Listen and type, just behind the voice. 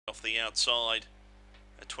off the outside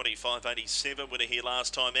at 25.87. Winner here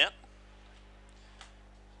last time out.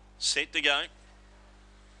 Set to go.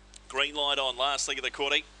 Green light on, last leg of the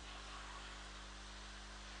quarter.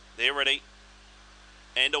 They're ready.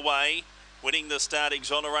 And away. Winning the start,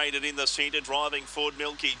 Exonerated in the centre, driving forward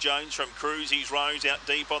Milky Jones from Cruzy's Rose. Out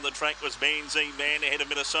deep on the track was Manzine Man ahead of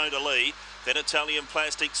Minnesota Lee. Then Italian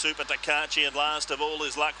Plastic, Super Takachi, and last of all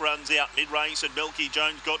his luck runs out mid-race and Milky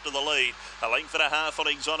Jones got to the lead. A length and a half on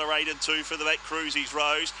Exonerated, 2 for the back, Cruzy's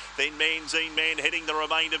Rose. Then Manzine Man heading the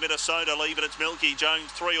remainder, Minnesota Lee, but it's Milky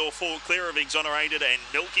Jones, 3 or 4 clear of Exonerated, and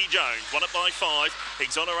Milky Jones won it by 5.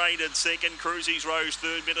 Exonerated second, Cruzy's Rose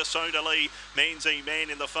third, Minnesota Lee. Manzine Man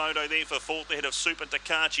in the photo there for fourth ahead of Super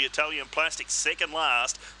Takachi. Italian Plastic second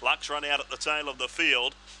last. Luck's run out at the tail of the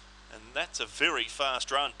field. And that's a very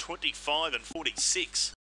fast run, 25 and 46.